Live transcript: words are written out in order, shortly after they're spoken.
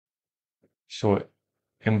So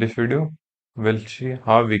in this video, we'll see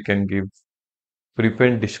how we can give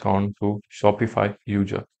prepaid discount to Shopify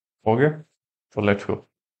user. Okay, so let's go.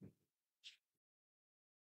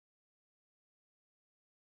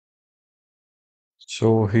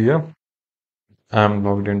 So here I'm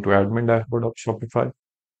logged into admin dashboard of Shopify.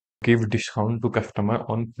 Give discount to customer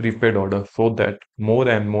on prepaid order so that more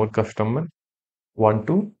and more customer want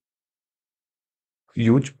to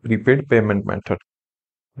use prepaid payment method.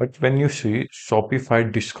 But when you see Shopify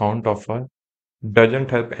discount offer doesn't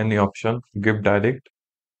have any option give direct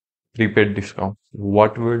prepaid discount.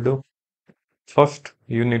 What we'll do? First,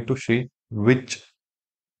 you need to see which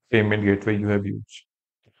payment gateway you have used.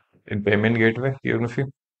 In payment gateway, you're going to see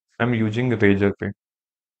I'm using Razorpay.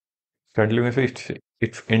 Currently, you can see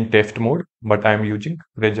it's in test mode, but I'm using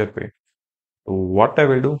Razorpay. So what I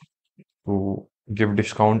will do to give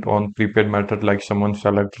discount on prepaid method, like someone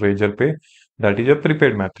select Razorpay, that is a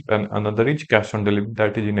prepaid method, and another is cash on delivery,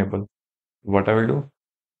 that is enabled. What I will do,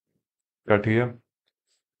 cut here.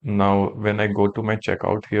 Now, when I go to my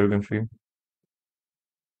checkout, here you can see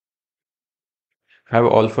I have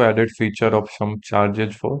also added feature of some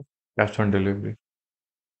charges for cash on delivery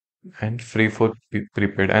and free for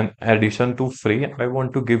prepaid. And addition to free, I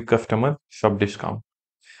want to give customer sub discount.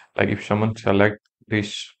 Like if someone select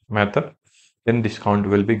this method, then discount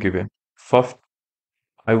will be given. First,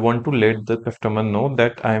 I want to let the customer know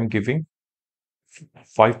that I am giving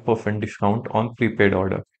 5% discount on prepaid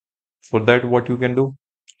order. For that, what you can do,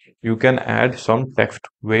 you can add some text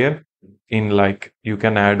where in like you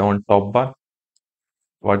can add on top bar.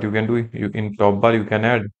 What you can do, you in top bar you can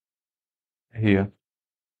add here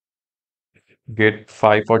get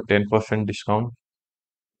 5 or 10% discount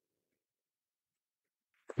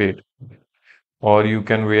paid. Or you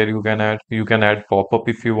can where you can add pop-up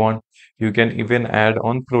if you want. You can even add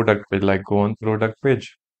on product page, like go on product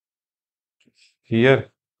page. Here,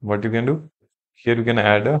 what you can do, here you can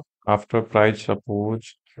add a after price.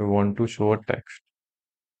 Suppose you want to show a text.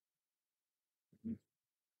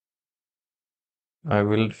 I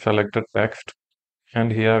will select a text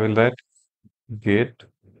and here I will write get.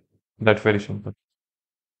 That's very simple.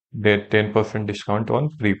 Get 10% discount on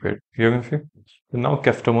prepaid. You can see. So now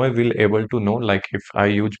customer will able to know, like if I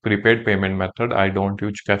use prepaid payment method, I don't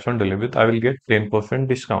use cash on delivery, I will get 10%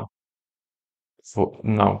 discount. So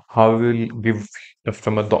now how will give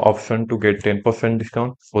customer the option to get 10%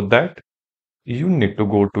 discount? For that, you need to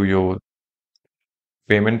go to your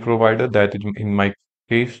payment provider. That is in my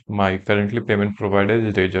case, my currently payment provider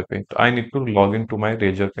is Razorpay. So I need to log into my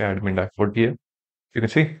Razorpay admin dashboard here. You can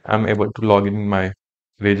see I'm able to log in my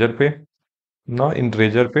Razorpay. Now in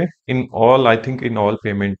Razorpay, in all, I think in all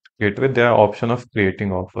payment gateway, there are option of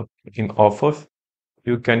creating offer. In offers,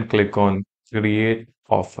 you can click on create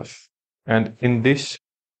offers. And in this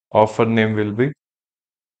offer name will be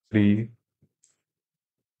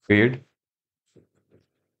prepaid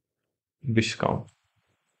discount.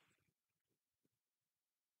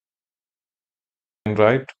 And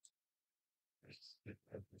write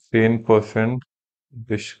 10%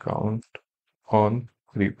 discount on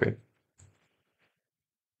prepaid.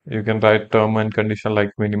 You can write term and condition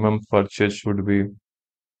like minimum purchase should be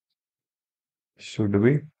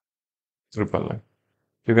triple line.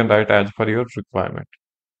 You can write as per your requirement.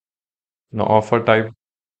 Now offer type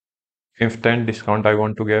instant discount I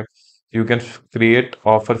want to give. You can create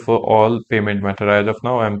offer for all payment method. As of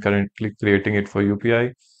now, I'm currently creating it for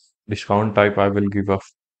UPI. Discount type I will give a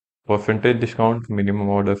percentage discount. Minimum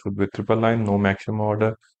order should be triple line, no maximum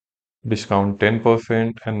order. Discount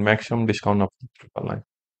 10% and maximum discount up to triple line.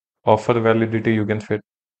 Offer validity you can set,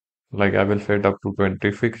 like I will set up to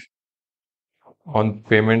 26. On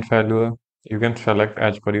payment failure, you can select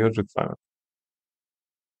as per your requirement.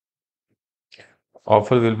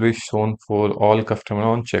 Offer will be shown for all customer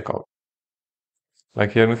on checkout.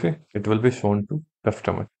 Like here you see, it will be shown to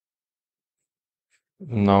customer.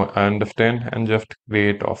 Now I understand and just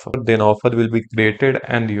create offer. Then offer will be created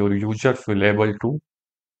and your users will able to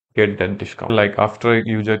get that discount. Like after a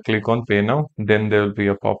user click on pay now, then there will be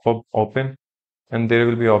a pop-up open and there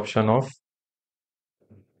will be option of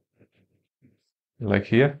like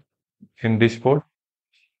here in this board,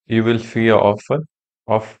 you will see a offer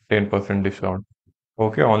of 10% discount.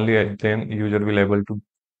 Okay, only then user will able to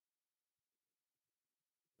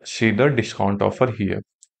see the discount offer here,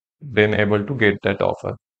 then able to get that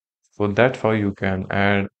offer. So that's how you can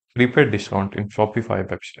add prepaid discount in Shopify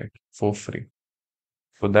website for free.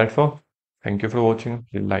 So that's all. Thank you for watching.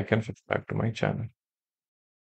 Please like and subscribe to my channel.